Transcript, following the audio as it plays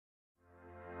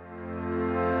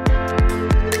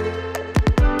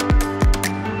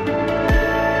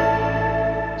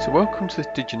So welcome to this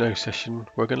Did You Know session.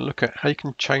 We're going to look at how you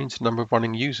can change the number of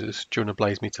running users during a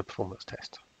BlazeMeter performance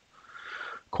test.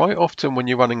 Quite often when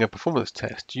you're running a performance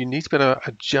test, you need to be able to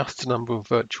adjust the number of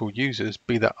virtual users,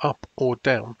 be that up or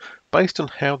down, based on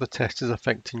how the test is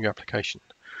affecting your application.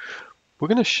 We're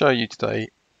going to show you today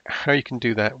how you can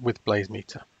do that with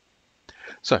BlazeMeter.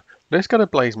 So let's go to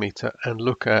BlazeMeter and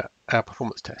look at our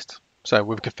performance test. So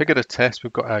we've configured a test,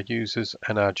 we've got our users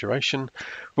and our duration.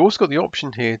 We've also got the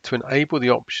option here to enable the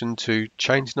option to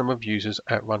change the number of users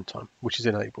at runtime, which is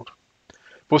enabled.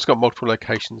 We've also got multiple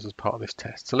locations as part of this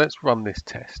test. So let's run this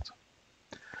test.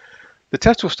 The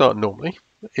test will start normally.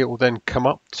 It will then come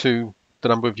up to the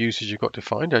number of users you've got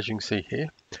defined, as you can see here.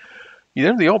 You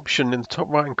then have the option in the top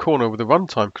right hand corner with the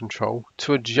runtime control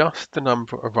to adjust the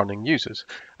number of running users.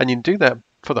 And you can do that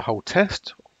for the whole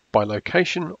test, by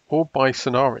location, or by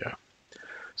scenario.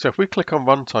 So if we click on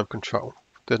runtime control,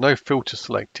 there's no filter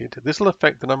selected. This will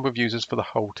affect the number of users for the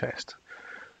whole test.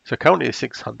 So currently it's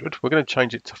 600. We're going to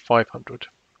change it to 500.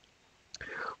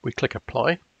 We click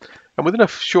apply, and within a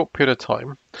short period of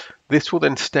time, this will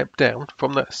then step down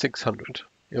from that 600.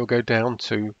 It will go down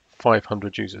to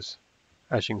 500 users,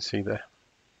 as you can see there.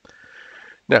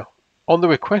 Now, on the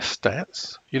request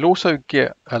stats, you'll also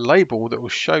get a label that will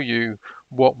show you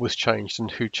what was changed and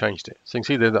who changed it. So you can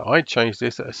see there that I changed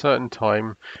this at a certain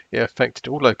time. It affected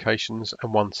all locations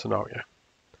and one scenario.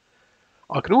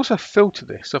 I can also filter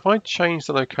this. So if I change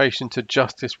the location to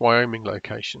just this Wyoming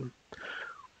location,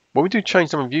 when we do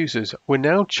change the number of users, we're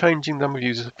now changing the number of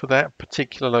users for that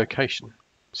particular location.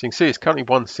 So you can see it's currently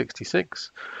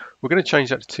 166. We're going to change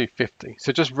that to 250.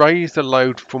 So just raise the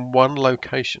load from one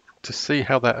location to see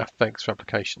how that affects your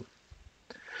application.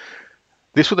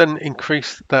 This will then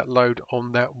increase that load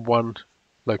on that one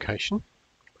location,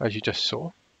 as you just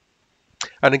saw.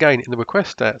 And again, in the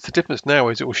request stats, the difference now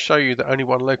is it will show you that only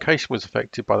one location was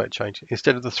affected by that change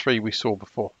instead of the three we saw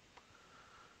before.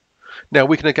 Now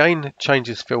we can again change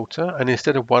this filter, and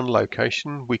instead of one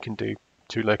location, we can do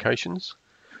two locations.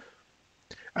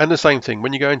 And the same thing,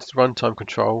 when you go into the runtime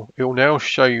control, it will now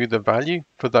show you the value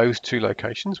for those two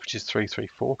locations, which is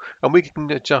 334, and we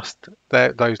can adjust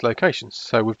those locations.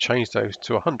 So we've changed those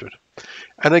to 100.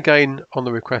 And again, on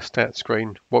the request stat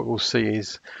screen, what we'll see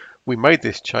is we made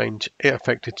this change, it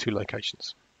affected two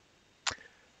locations.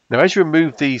 Now, as you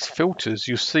remove these filters,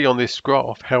 you'll see on this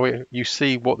graph how you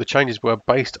see what the changes were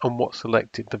based on what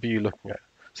selected the view you're looking at.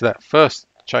 So that first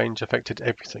change affected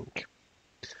everything.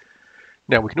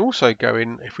 Now we can also go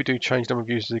in, if we do change number of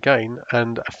users again,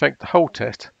 and affect the whole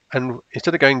test, and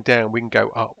instead of going down, we can go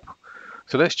up.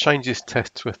 So let's change this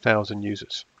test to 1,000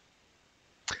 users.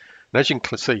 And as you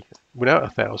can see, we're now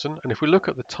at 1,000, and if we look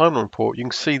at the timeline report, you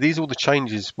can see these are all the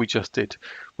changes we just did.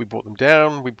 We brought them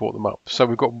down, we brought them up. So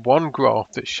we've got one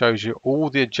graph that shows you all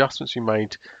the adjustments we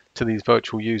made to these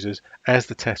virtual users as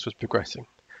the test was progressing.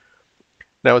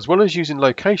 Now, as well as using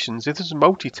locations, if this is a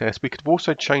multi-test, we could have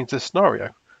also changed the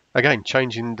scenario. Again,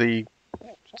 changing the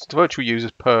virtual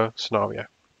users per scenario.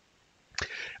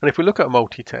 And if we look at a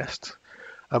multi-test,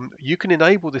 you can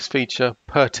enable this feature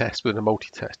per test within a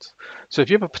multi-test. So if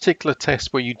you have a particular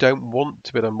test where you don't want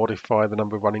to be able to modify the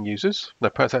number of running users, now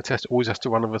perhaps that test always has to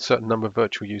run with a certain number of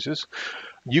virtual users,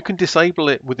 you can disable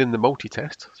it within the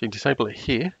multi-test. So you can disable it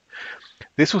here.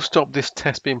 This will stop this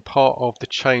test being part of the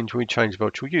change when we change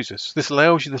virtual users. This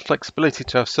allows you the flexibility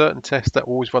to have certain tests that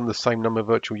always run the same number of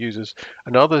virtual users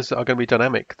and others that are going to be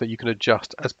dynamic that you can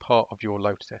adjust as part of your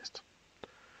load test.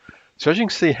 So as you can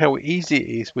see how easy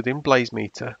it is within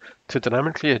BlazeMeter to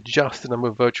dynamically adjust the number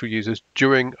of virtual users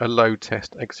during a load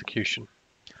test execution.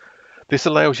 This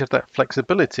allows you to have that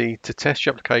flexibility to test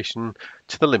your application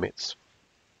to the limits.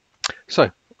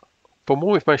 So for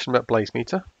more information about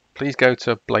BlazeMeter, please go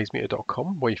to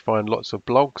blazemeter.com where you find lots of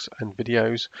blogs and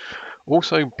videos.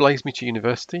 Also BlazeMeter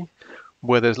University,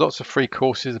 where there's lots of free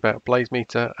courses about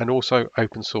BlazeMeter and also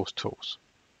open source tools.